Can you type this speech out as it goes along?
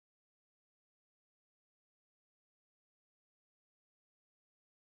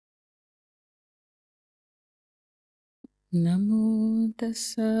Namo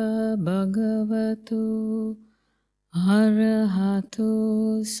tassa bhagavato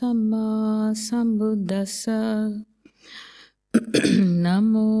arahato samma sambuddhassa.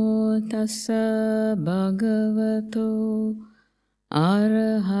 Namo tassa bhagavato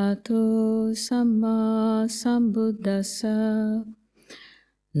arahato samma sambuddhassa.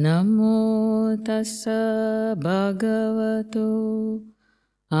 Namo tassa bhagavato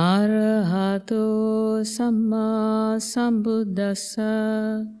arahato samma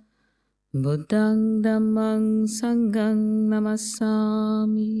sambuddhassa. Buddhang dhammang sanghang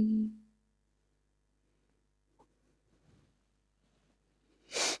namassami.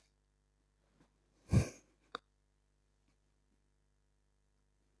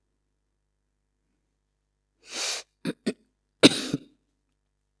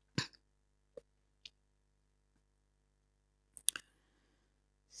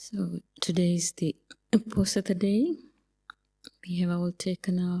 So today is the Uposatha day. We have all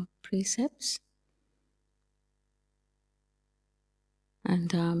taken our precepts,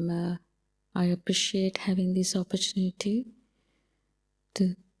 and I appreciate having this opportunity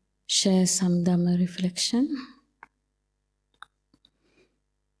to share some Dhamma reflection.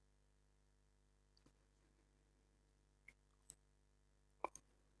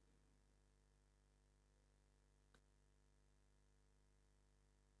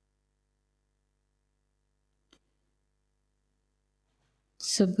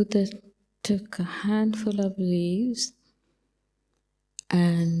 So Buddha took a handful of leaves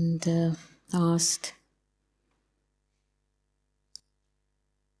and asked,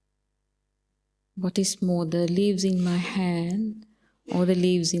 what is more, the leaves in my hand or the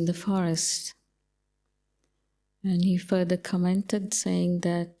leaves in the forest? And he further commented saying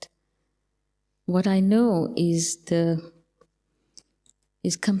that what I know is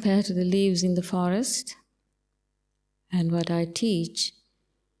compared to the leaves in the forest, and what I teach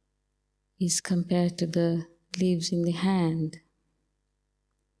is compared to the leaves in the hand.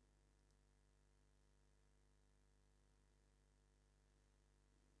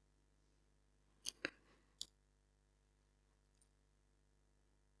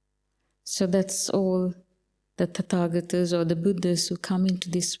 So that's all the Tathagatas or the Buddhas who come into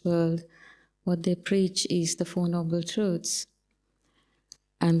this world, what they preach is the Four Noble Truths.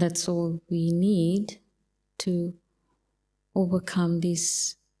 And that's all we need to overcome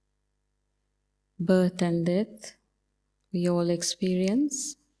this birth and death we all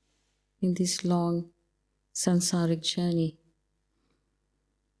experience in this long samsaric journey.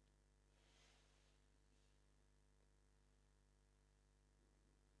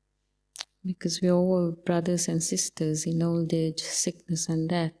 Because we are all brothers and sisters in old age, sickness and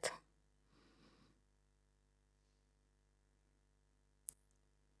death.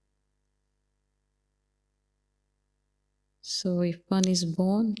 So if one is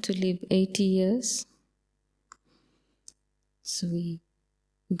born to live 80 years, so we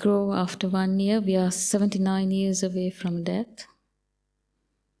grow after 1 year, we are 79 years away from death.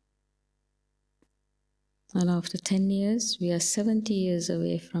 And after 10 years, we are 70 years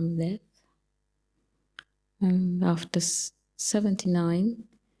away from death. And after 79,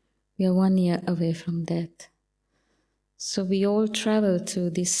 we are 1 year away from death. So we all travel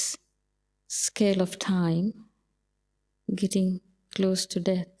through this scale of time, getting close to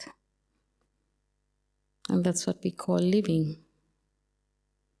death. And that's what we call living.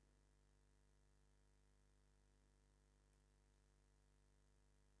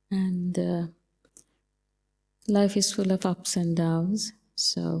 And life is full of ups and downs.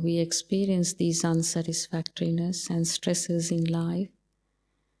 So we experience these unsatisfactoriness and stresses in life.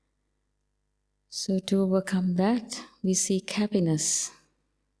 So to overcome that, we seek happiness.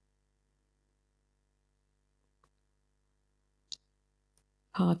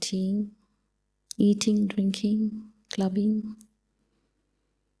 Partying, eating, drinking, clubbing.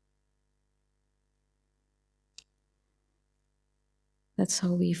 That's how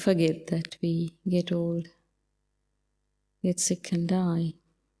we forget that we get old, get sick and die.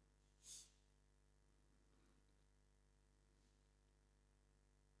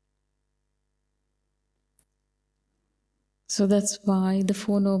 So that's why the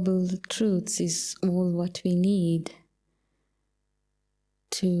Four Noble Truths is all what we need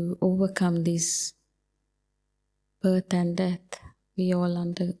to overcome this birth and death we all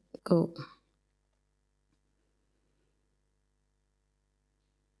undergo.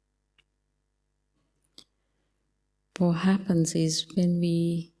 What happens is whether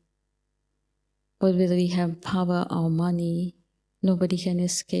we have power or money, nobody can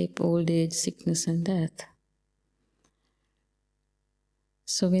escape old age, sickness and death.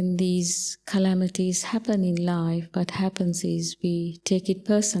 So when these calamities happen in life, what happens is we take it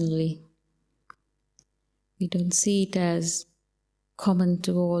personally. We don't see it as common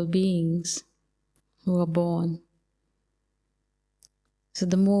to all beings who are born. So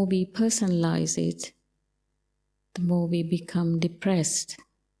the more we personalize it, the more we become depressed.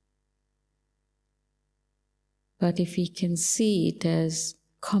 But if we can see it as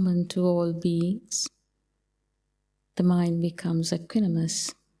common to all beings, the mind becomes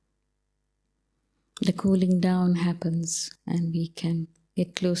equanimous. The cooling down happens and we can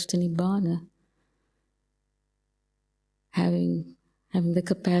get close to Nibbana, having the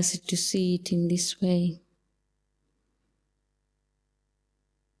capacity to see it in this way.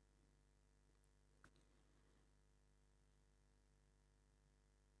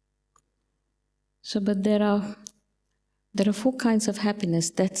 So, but there are 4 kinds of happiness.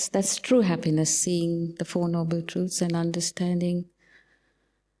 That's true happiness, seeing the 4 Noble Truths and understanding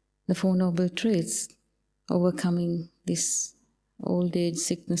the 4 Noble Truths, overcoming this old age,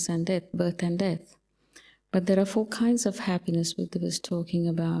 sickness and death, birth and death. But there are 4 kinds of happiness Buddha was talking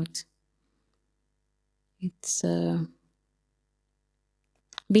about. It's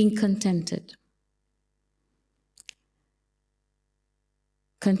being contented.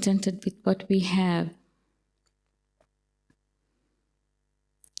 Contented with what we have.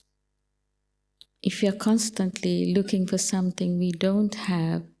 If we are constantly looking for something we don't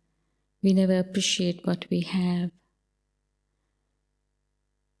have, we never appreciate what we have.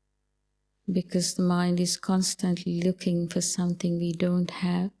 Because the mind is constantly looking for something we don't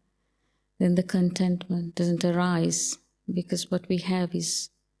have, then the contentment doesn't arise, because what we have is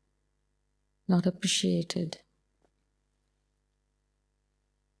not appreciated.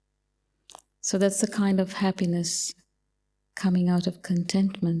 So that's the kind of happiness coming out of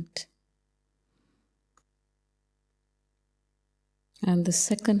contentment. And the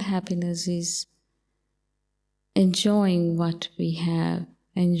second happiness is enjoying what we have,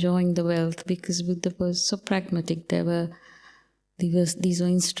 enjoying the wealth, because Buddha was so pragmatic. These were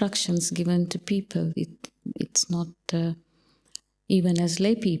instructions given to people. It's not, even as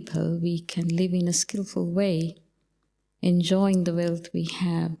lay people, we can live in a skillful way, enjoying the wealth we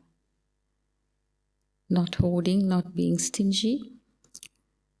have, not hoarding, not being stingy.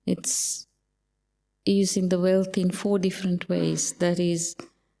 It's using the wealth in 4 different ways. That is,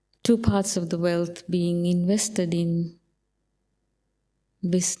 2 parts of the wealth being invested in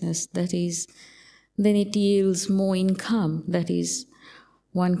business. That is, then it yields more income. That is,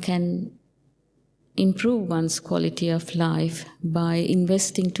 one can improve one's quality of life by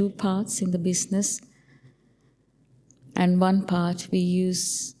investing 2 parts in the business, and 1 part we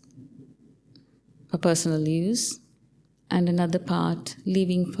use for personal use, and another part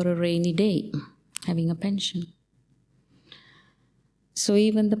leaving for a rainy day, having a pension. So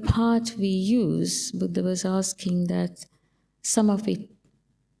even the part we use, Buddha was asking that some of it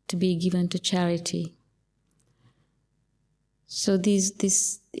to be given to charity. So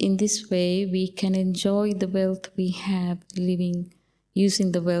in this way, we can enjoy the wealth we have,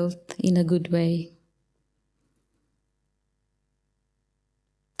 using the wealth in a good way.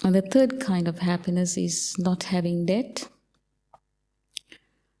 And the third kind of happiness is not having debt,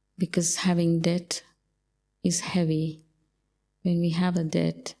 because having debt is heavy. When we have a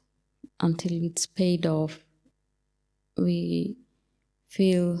debt, until it's paid off, we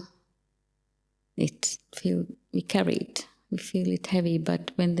feel it, we carry it, we feel it heavy. But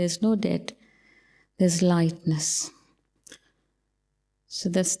when there's no debt, there's lightness. So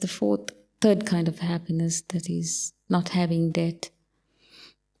that's the third kind of happiness, that is not having debt.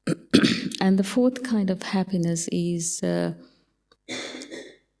 And the 4th kind of happiness is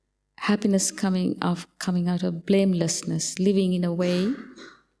happiness coming out of blamelessness, living in a way,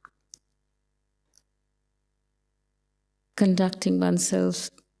 conducting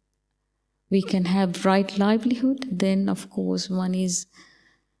oneself. We can have right livelihood, then of course one is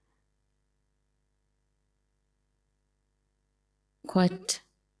quite,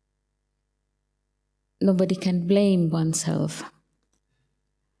 nobody can blame oneself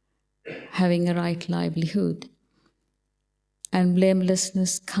having a right livelihood. And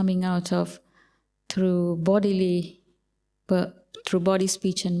blamelessness coming out of through body,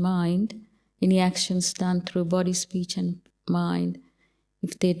 speech and mind, any actions done through body, speech and mind,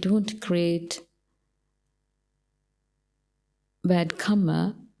 if they don't create bad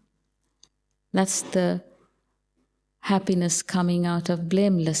karma, that's the happiness coming out of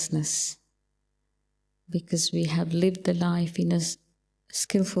blamelessness, because we have lived the life in a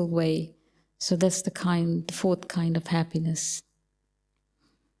skillful way. So that's the 4th kind of happiness.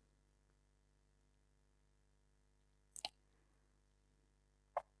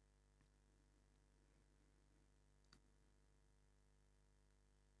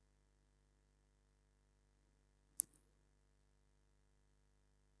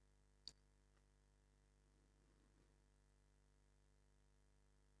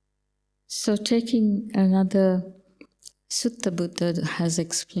 So taking another sutta, Buddha has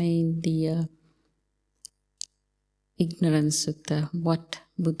explained the ignorance sutta, what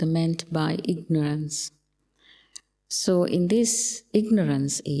Buddha meant by ignorance. So in this,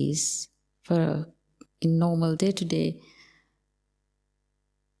 ignorance is, in normal day-to-day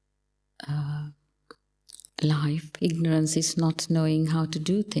life, ignorance is not knowing how to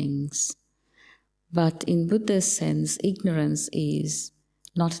do things. But in Buddha's sense, ignorance is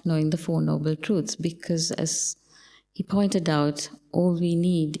not knowing the Four Noble Truths, because as he pointed out, all we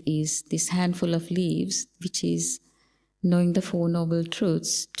need is this handful of leaves, which is knowing the Four Noble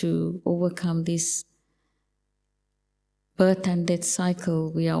Truths to overcome this birth and death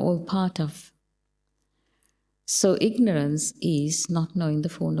cycle we are all part of. So ignorance is not knowing the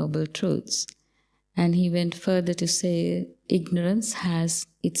Four Noble Truths. And he went further to say ignorance has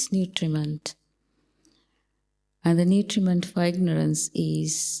its nutriment. And the nutriment for ignorance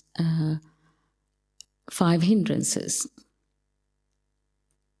is 5 hindrances.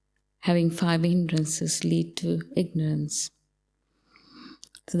 Having 5 hindrances lead to ignorance.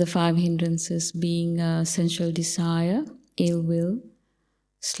 So the 5 hindrances being sensual desire, ill will,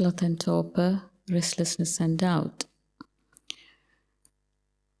 sloth and torpor, restlessness and doubt.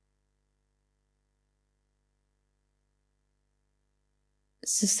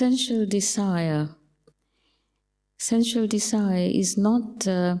 So sensual desire is not,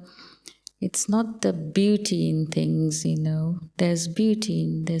 it's not the beauty in things, There's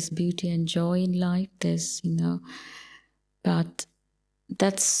beauty and joy in life, but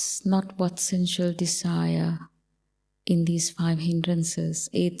that's not what sensual desire in these 5 hindrances.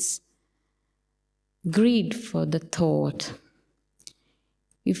 It's greed for the thought.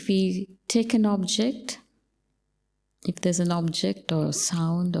 If we take an object, if there's an object or a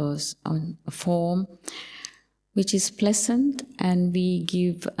sound or a form which is pleasant, and we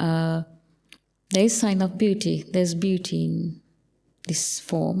give there is sign of beauty, there's beauty in this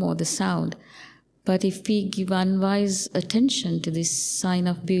form or the sound. But if we give unwise attention to this sign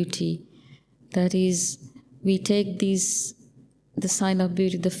of beauty, that is, we take the sign of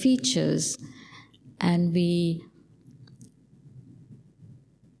beauty, the features, and we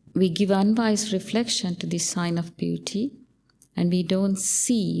give unwise reflection to this sign of beauty, and we don't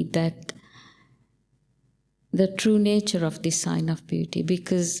see that the true nature of this sign of beauty,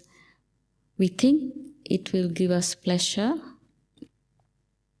 because we think it will give us pleasure,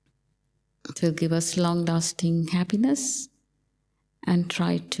 it will give us long-lasting happiness, and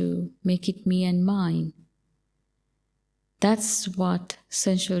try to make it me and mine. That's what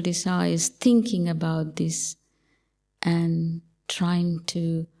sensual desire is, thinking about this and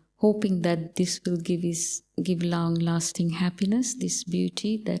hoping that this will give long-lasting happiness, this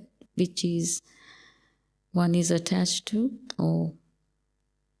beauty that which is one is attached to, or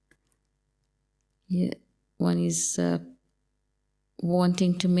one is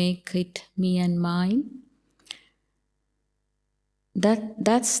wanting to make it me and mine.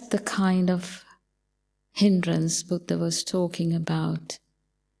 That's the kind of hindrance Buddha was talking about.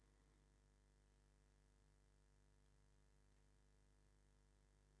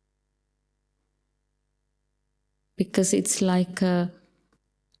 Because it's like a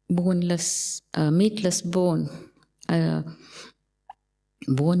meatless bone, a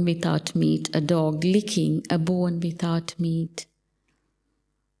bone without meat, a dog licking a bone without meat.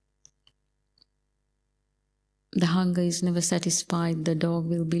 The hunger is never satisfied. The dog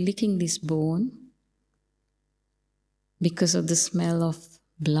will be licking this bone because of the smell of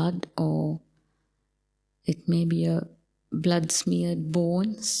blood, or it may be a blood-smeared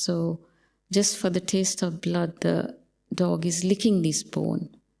bone. So just for the taste of blood, the dog is licking this bone.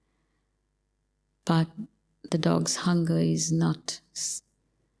 But the dog's hunger is not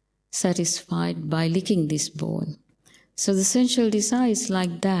satisfied by licking this bone. So the sensual desire is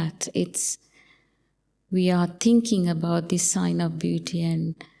like that. We are thinking about this sign of beauty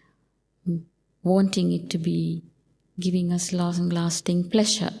and wanting it to be giving us long-lasting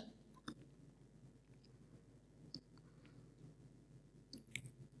pleasure.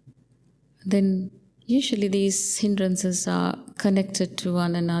 Then usually these hindrances are connected to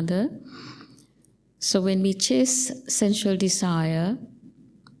one another. So when we chase sensual desire,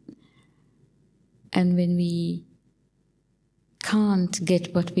 and when we can't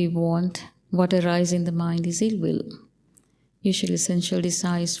get what we want, what arises in the mind is ill will. Usually sensual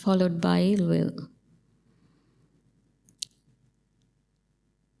desire is followed by ill will.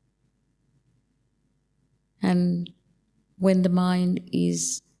 And when the mind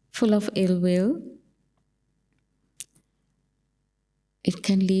is full of ill will, it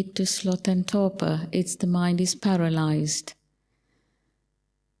can lead to sloth and torpor. The mind is paralyzed.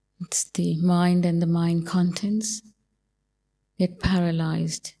 It's the mind and the mind contents get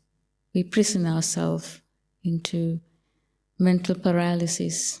paralyzed. We prison ourselves into mental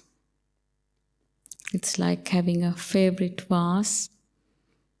paralysis. It's like having a favorite vase,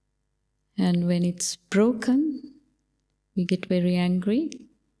 and when it's broken, we get very angry,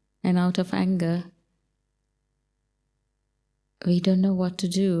 and out of anger, we don't know what to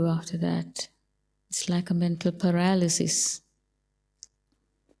do after that. It's like a mental paralysis.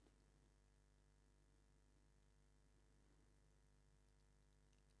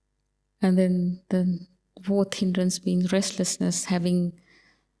 And then the fourth hindrance being restlessness, having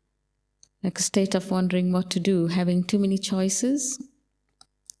like a state of wondering what to do, having too many choices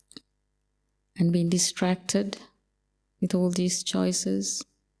and being distracted with all these choices.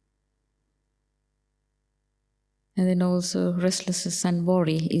 And then also restlessness and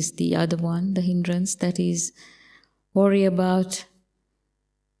worry is the other one, the hindrance, that is worry about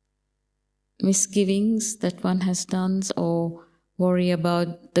misgivings that one has done or worry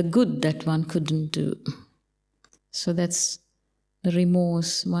about the good that one couldn't do. So that's the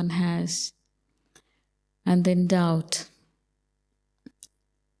remorse one has. And then doubt.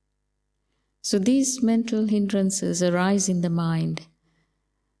 So these mental hindrances arise in the mind,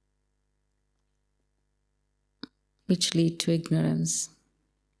 which lead to ignorance.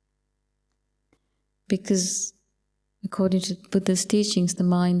 Because according to Buddha's teachings, the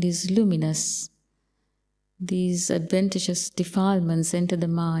mind is luminous. These adventitious defilements enter the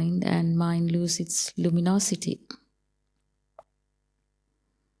mind and mind loses its luminosity.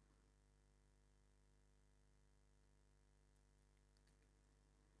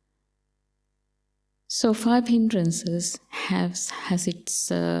 So 5 hindrances has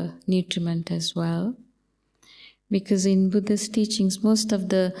its nutriment as well. Because in Buddha's teachings,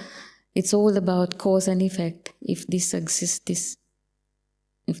 it's all about cause and effect. If this exists,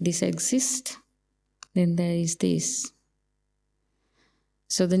 then there is this.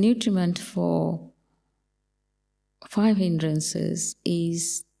 So the nutriment for 5 hindrances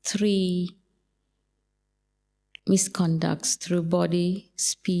is 3 misconducts through body,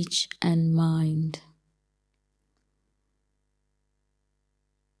 speech, and mind.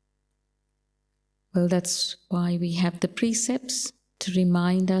 Well, that's why we have the precepts to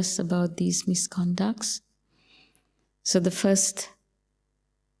remind us about these misconducts. So the first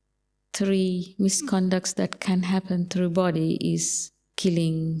 3 misconducts that can happen through body is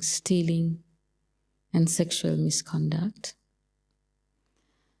killing, stealing, and sexual misconduct.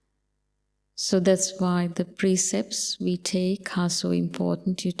 So that's why the precepts we take are so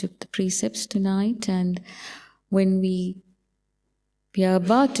important. You took the precepts tonight, and when we are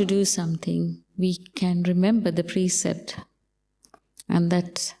about to do something, we can remember the precept, and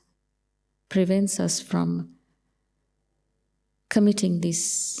that prevents us from committing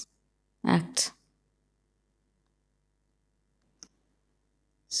this act.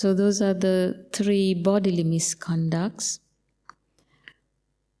 So those are the 3 bodily misconducts.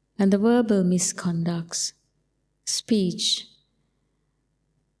 And the verbal misconducts: speech,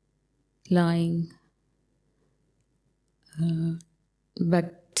 lying,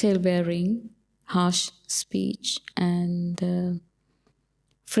 tale-bearing, harsh speech, and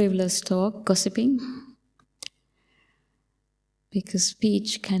frivolous talk, gossiping. Because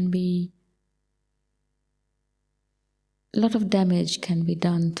speech can be, a lot of damage can be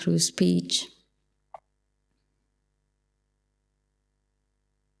done through speech.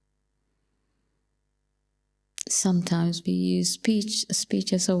 Sometimes we use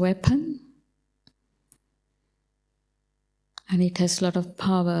speech as a weapon, and it has a lot of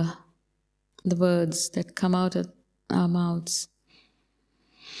power, the words that come out of our mouths.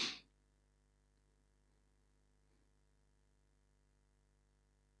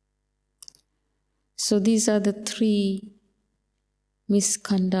 So these are the 3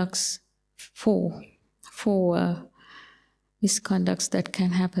 misconducts, four misconducts that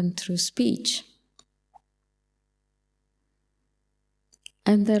can happen through speech.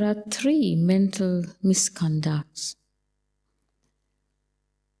 And there are 3 mental misconducts.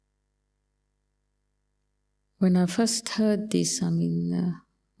 When I first heard this,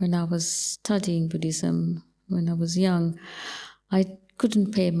 when I was studying Buddhism, when I was young, I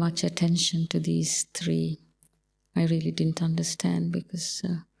couldn't pay much attention to these 3. I really didn't understand because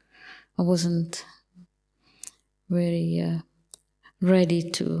I wasn't very ready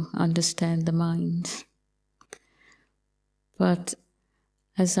to understand the mind. But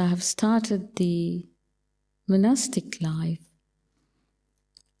as I have started the monastic life,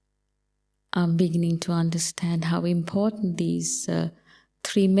 I'm beginning to understand how important these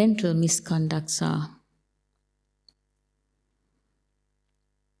 3 mental misconducts are.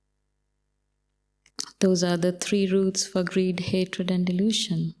 those are the three roots for greed, hatred, and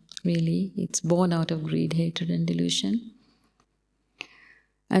delusion, really. It's born out of greed, hatred, and delusion.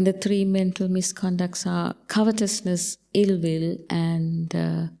 And the three mental misconducts are covetousness, ill will,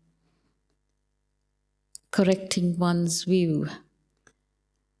 and correcting one's view.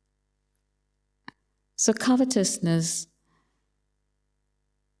 So covetousness,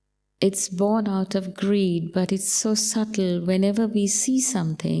 it's born out of greed, but it's so subtle. Whenever we see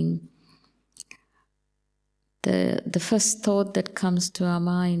something, the first thought that comes to our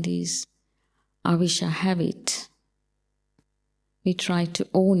mind is, I wish I have it. We try to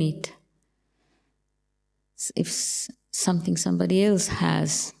own it. If something somebody else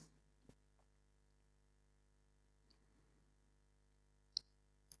has,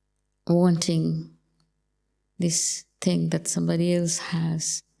 wanting this thing that somebody else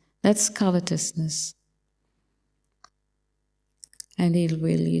has, that's covetousness. And ill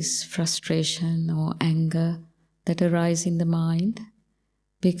will is frustration or anger that arise in the mind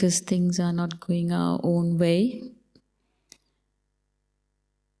because things are not going our own way.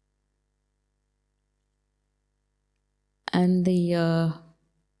 And the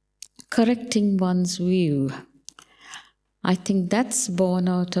correcting one's view, I think that's born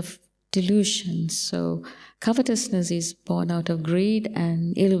out of delusion. So covetousness is born out of greed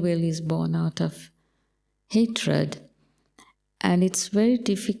and ill will is born out of hatred. And it's very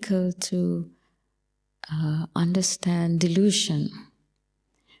difficult to understand delusion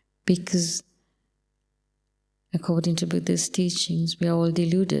because according to Buddhist teachings, we are all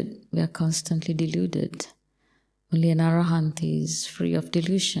deluded. We are constantly deluded. Only an arahant is free of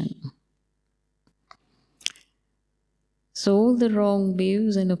delusion. So all the wrong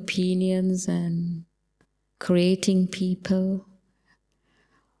views and opinions and creating people,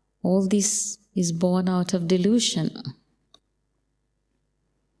 all this is born out of delusion.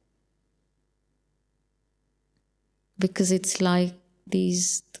 Because it's like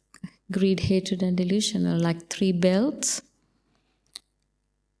these greed, hatred, and delusion are like three belts.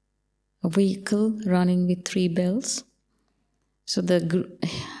 A vehicle running with three belts. So the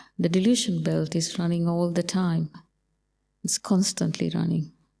delusion belt is running all the time. It's constantly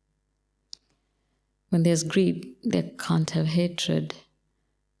running. When there's greed, there can't have hatred.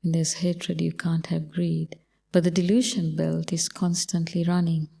 When there's hatred, you can't have greed. But the delusion belt is constantly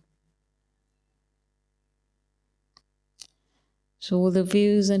running. So all the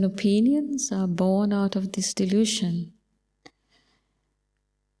views and opinions are born out of this delusion.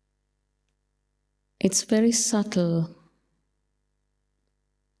 It's very subtle.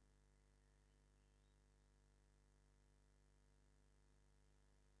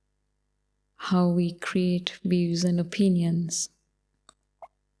 How we create views and opinions.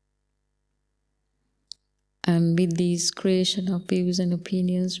 And with these creation of views and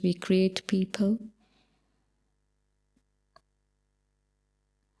opinions, we create people.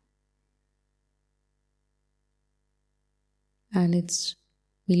 And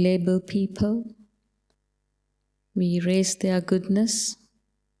we label people. We erase their goodness.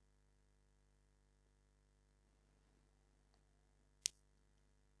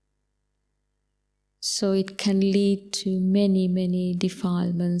 So it can lead to many, many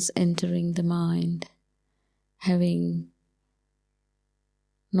defilements entering the mind, having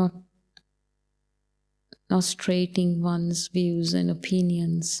not straightening one's views and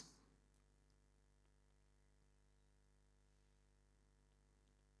opinions.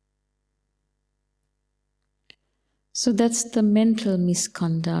 So that's the mental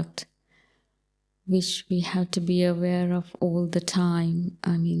misconduct which we have to be aware of all the time.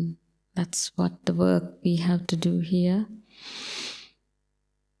 I mean, that's what the work we have to do here.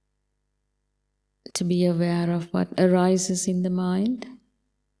 To be aware of what arises in the mind.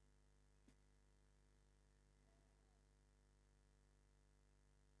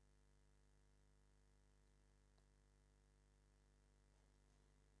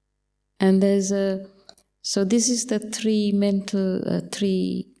 And so this is the three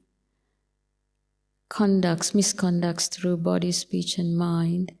misconducts through body, speech and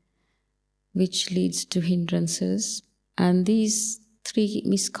mind, which leads to hindrances. And these three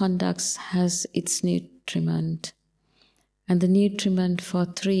misconducts has its nutriment. And the nutriment for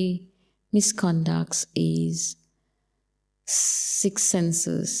three misconducts is 6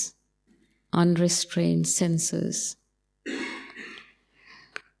 senses, unrestrained senses.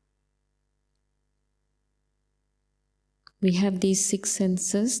 We have these 6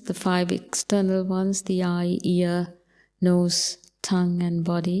 senses, the 5 external ones, the eye, ear, nose, tongue and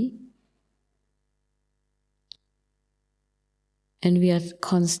body. And we are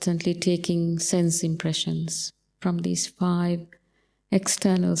constantly taking sense impressions from these 5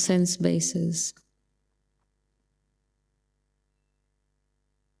 external sense bases.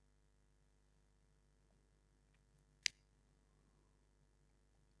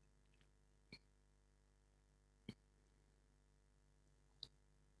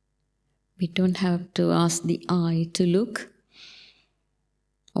 We don't have to ask the eye to look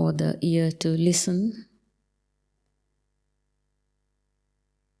or the ear to listen.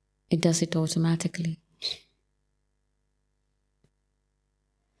 It does it automatically.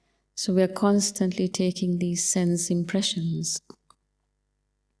 So we are constantly taking these sense impressions.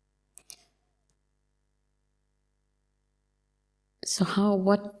 So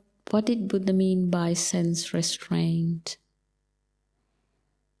what did Buddha mean by sense restraint?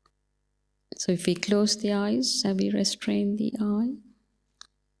 So if we close the eyes, have we restrained the eye?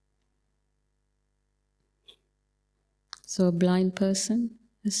 So a blind person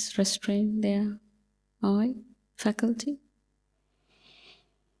has restrained their eye faculty.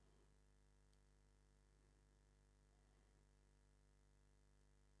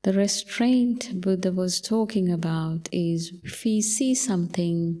 The restraint Buddha was talking about is if we see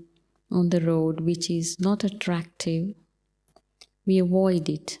something on the road which is not attractive, we avoid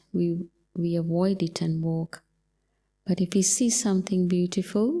it. We avoid it and walk. But if we see something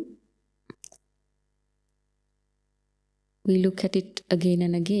beautiful, we look at it again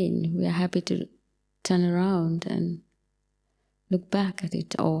and again. We are happy to turn around and look back at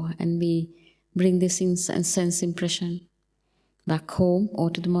it, and we bring this sense impression back home or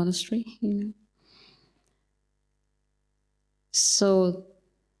to the monastery, So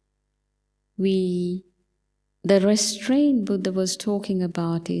the restraint Buddha was talking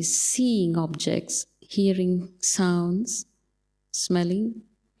about is seeing objects, hearing sounds, smelling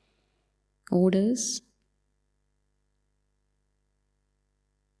odors,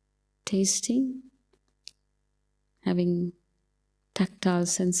 tasting, having tactile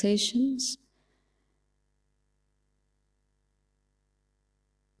sensations,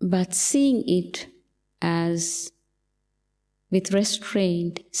 but seeing it as, with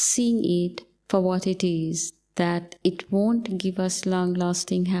restraint, seeing it for what it is, that it won't give us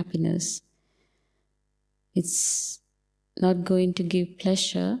long-lasting happiness. It's not going to give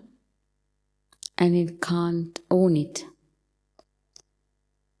pleasure, and it can't own it.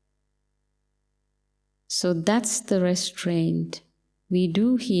 So that's the restraint. We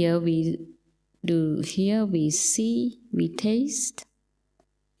hear, we see, we taste,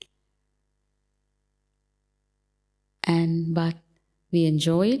 but we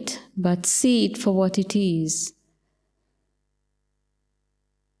enjoy it, but see it for what it is.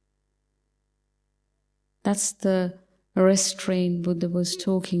 That's the restraint Buddha was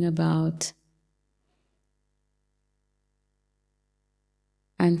talking about.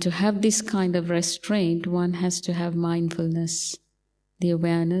 And to have this kind of restraint, one has to have mindfulness, the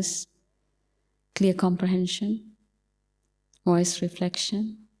awareness, clear comprehension, wise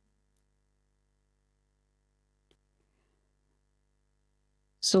reflection.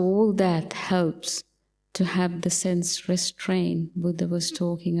 So all that helps to have the sense restraint Buddha was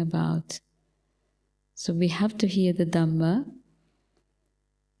talking about. So we have to hear the Dhamma,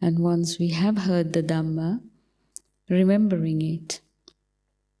 and once we have heard the Dhamma, remembering it.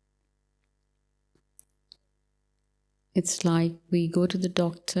 It's like we go to the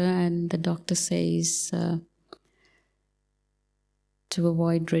doctor and the doctor says to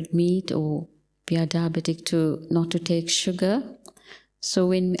avoid red meat, or if we are diabetic not to take sugar.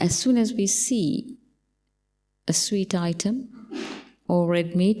 So as soon as we see a sweet item or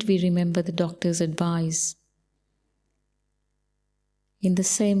red meat, we remember the doctor's advice. In the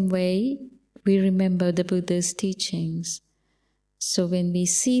same way, we remember the Buddha's teachings. So when we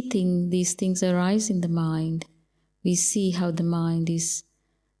see these things arise in the mind, we see how the mind is,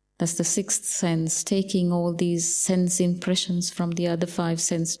 that's the sixth sense, taking all these sense impressions from the other 5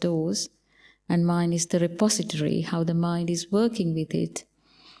 sense doors, and mind is the repository, how the mind is working with it,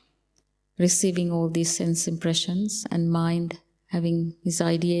 receiving all these sense impressions, and mind having his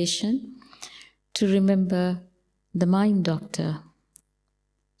ideation to remember the mind doctor.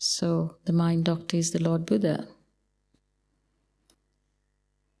 So the mind doctor is the Lord Buddha.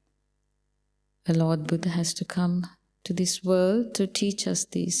 The Lord Buddha has to come to this world to teach us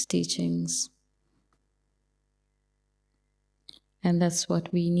these teachings. And that's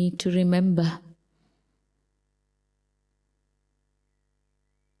what we need to remember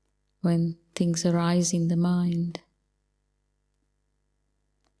when things arise in the mind.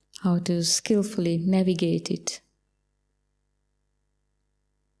 How to skillfully navigate it.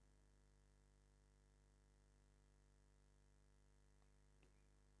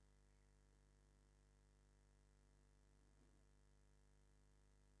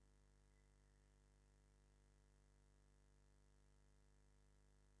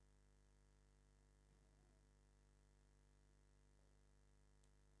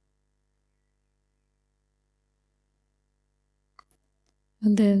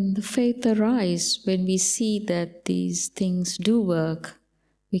 And then the faith arises when we see that these things do work.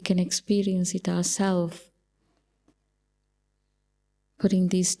 We can experience it ourselves, putting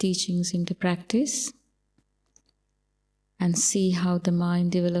these teachings into practice and see how the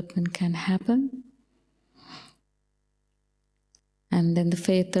mind development can happen. And then the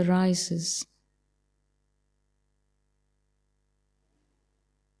faith arises.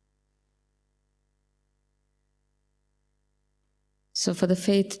 So for the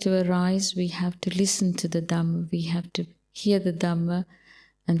faith to arise, we have to listen to the Dhamma, we have to hear the Dhamma,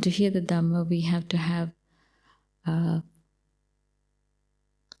 and to hear the Dhamma, we have to have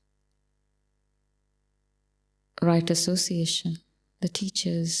right association, the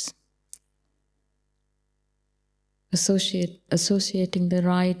teachers, associating the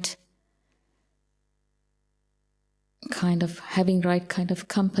right kind of, having right kind of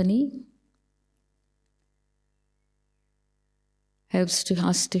company helps to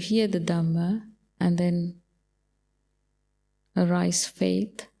us to hear the Dhamma and then arise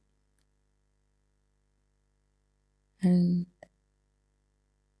faith, and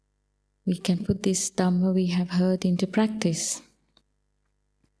we can put this Dhamma we have heard into practice.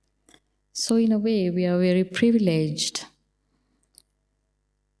 So in a way, we are very privileged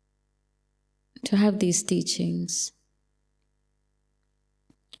to have these teachings,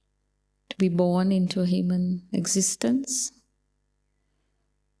 to be born into a human existence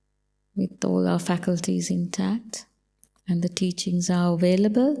with all our faculties intact, and the teachings are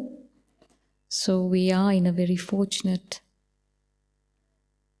available. So we are in a very fortunate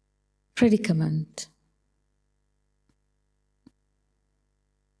predicament.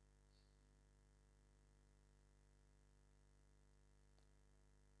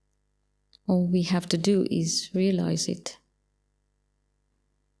 All we have to do is realize it,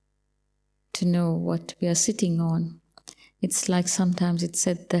 to know what we are sitting on. It's like sometimes it's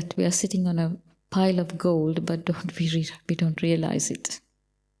said that we are sitting on a pile of gold, but we don't realize it.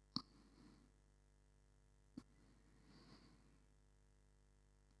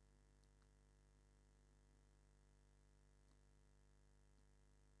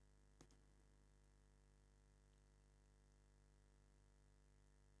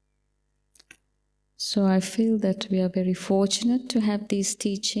 So I feel that we are very fortunate to have these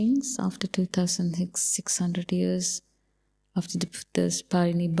teachings after 2,600 years after the Buddha's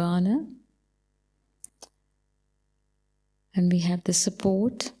parinibbana. And we have the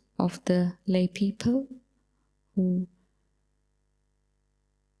support of the lay people who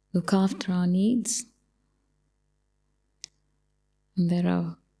look after our needs. And there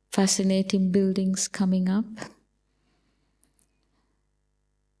are fascinating buildings coming up.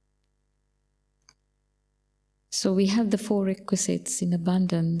 So we have the four requisites in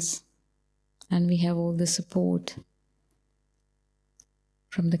abundance, and we have all the support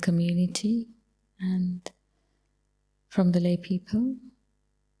from the community and from the lay people.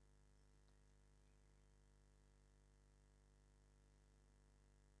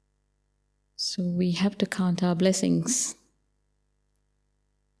 So we have to count our blessings.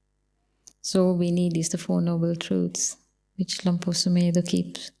 So all we need is the Four Noble Truths, which Lompo Sumedho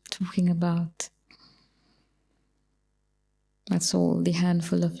keeps talking about. That's all, the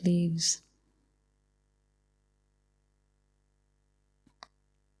handful of leaves.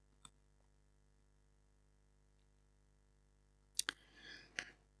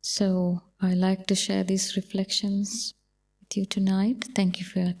 So I like to share these reflections with you tonight. Thank you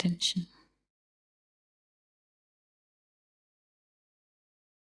for your attention.